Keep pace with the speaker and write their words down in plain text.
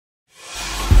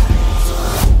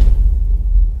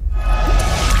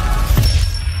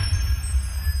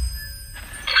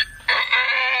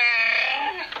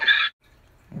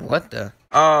What the?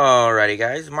 Alrighty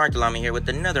guys, Mark Delamy here with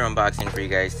another unboxing for you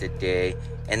guys today.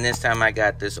 And this time I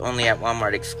got this only at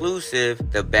Walmart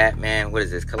exclusive, the Batman, what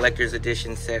is this, collector's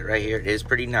edition set right here. It is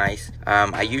pretty nice.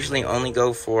 I usually only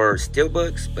go for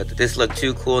steelbooks, but this looked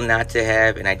too cool not to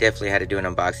have, and I definitely had to do an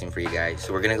unboxing for you guys.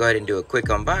 So we're gonna go ahead and do a quick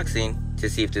unboxing to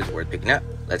see if this is worth picking up.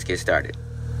 Let's get started.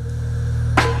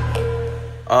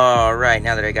 Alright,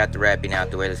 now that I got the wrapping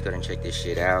out the way, let's go ahead and check this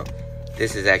shit out.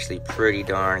 This is actually pretty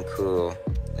darn cool.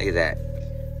 Look at that.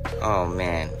 Oh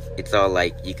man, it's all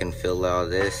like you can feel all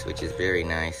this, which is very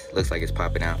nice. Looks like it's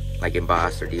popping out, like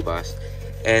embossed or debossed.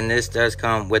 And this does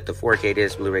come with the 4K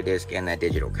disc, Blu-ray disc, and that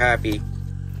digital copy.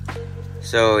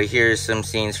 So here's some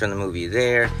scenes from the movie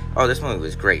there. Oh, this movie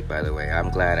was great, by the way.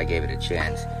 I'm glad I gave it a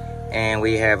chance. And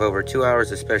we have over 2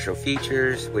 hours of special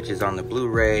features, which is on the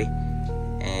Blu-ray.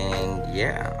 And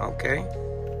yeah, okay.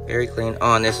 Very clean.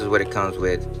 Oh, and this is what it comes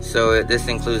with. So this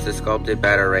includes the Sculpted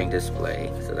Batarang display.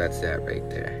 So that's that right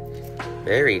there.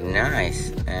 Very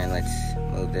nice. And let's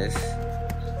move this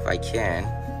if I can.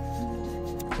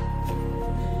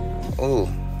 Ooh.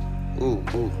 Ooh,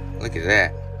 ooh. Look at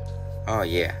that. Oh,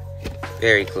 yeah.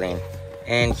 Very clean.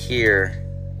 And here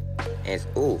is,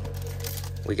 ooh.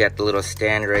 We got the little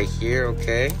stand right here,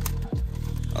 okay.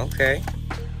 Okay.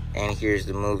 And here's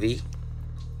the movie.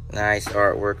 Nice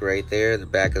artwork right there, the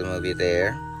back of the movie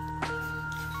there.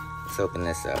 Let's open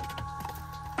this up.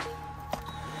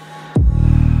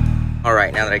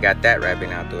 Alright, now that I got that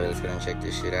wrapping out the way, let's go and check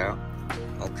this shit out.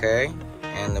 Okay,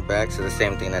 and the back, so the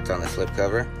same thing that's on the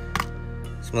slipcover.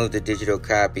 Let's move the digital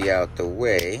copy out the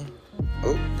way.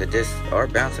 Oh, the discs are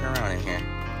bouncing around in here.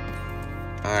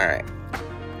 Alright,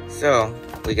 so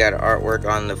we got artwork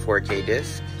on the 4K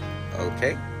disc.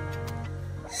 Okay.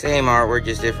 Same artwork,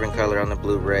 just different color on the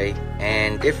Blu-ray,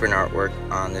 and different artwork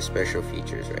on the special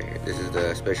features right here. This is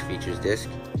the special features disc.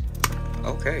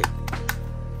 Okay,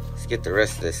 let's get the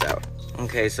rest of this out.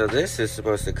 Okay, so this is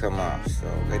supposed to come off,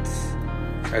 so let's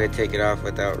try to take it off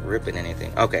without ripping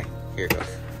anything. Okay, here it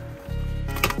goes.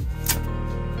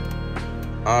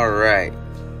 Alright,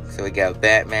 so we got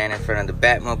Batman in front of the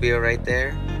Batmobile right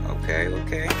there. Okay,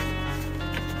 okay.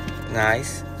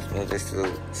 Nice. Let's move this to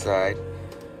the side.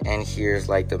 And here's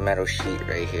like the metal sheet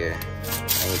right here.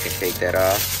 And you can take that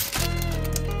off.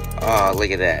 Oh, look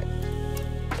at that.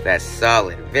 That's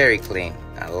solid. Very clean.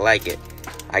 I like it.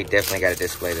 I definitely got to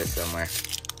display this somewhere.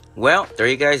 Well, there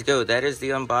you guys go. That is the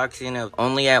unboxing of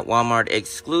only at Walmart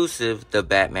exclusive, the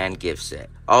Batman gift set.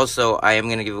 Also, I am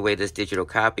going to give away this digital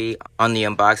copy on the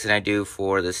unboxing I do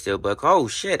for the Steelbook. Oh,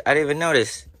 shit. I didn't even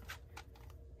notice.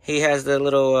 He has the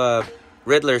little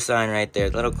Riddler sign right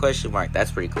there, the little question mark. That's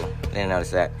pretty cool. I didn't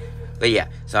notice that. But yeah,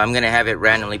 so I'm gonna have it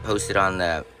randomly posted on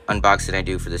the unboxing I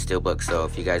do for the Steelbook. So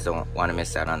if you guys don't want to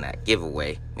miss out on that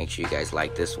giveaway, make sure you guys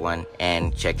like this one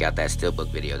and check out that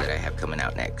Steelbook video that I have coming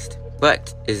out next.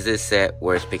 But is this set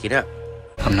worth picking up?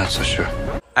 I'm not so sure.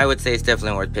 I would say it's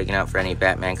definitely worth picking up for any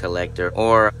Batman collector,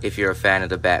 or if you're a fan of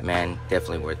the Batman,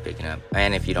 definitely worth picking up.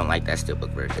 And if you don't like that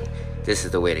Steelbook version, this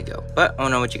is the way to go. But I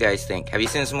don't know what you guys think. Have you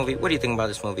seen this movie? What do you think about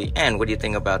this movie? And what do you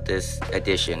think about this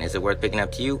edition? Is it worth picking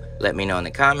up to you? Let me know in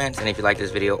the comments. And if you like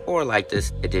this video or like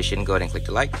this edition, go ahead and click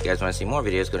the like. If you guys want to see more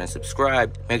videos, go ahead and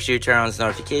subscribe. Make sure you turn on those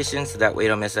notifications so that way you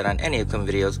don't miss out on any upcoming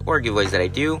videos or giveaways that I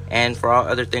do. And for all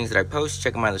other things that I post,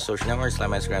 check out my other social networks like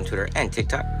my Instagram, Twitter, and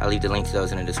TikTok. I'll leave the link to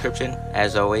those in the description.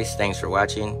 As always, thanks for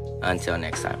watching. Until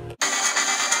next time.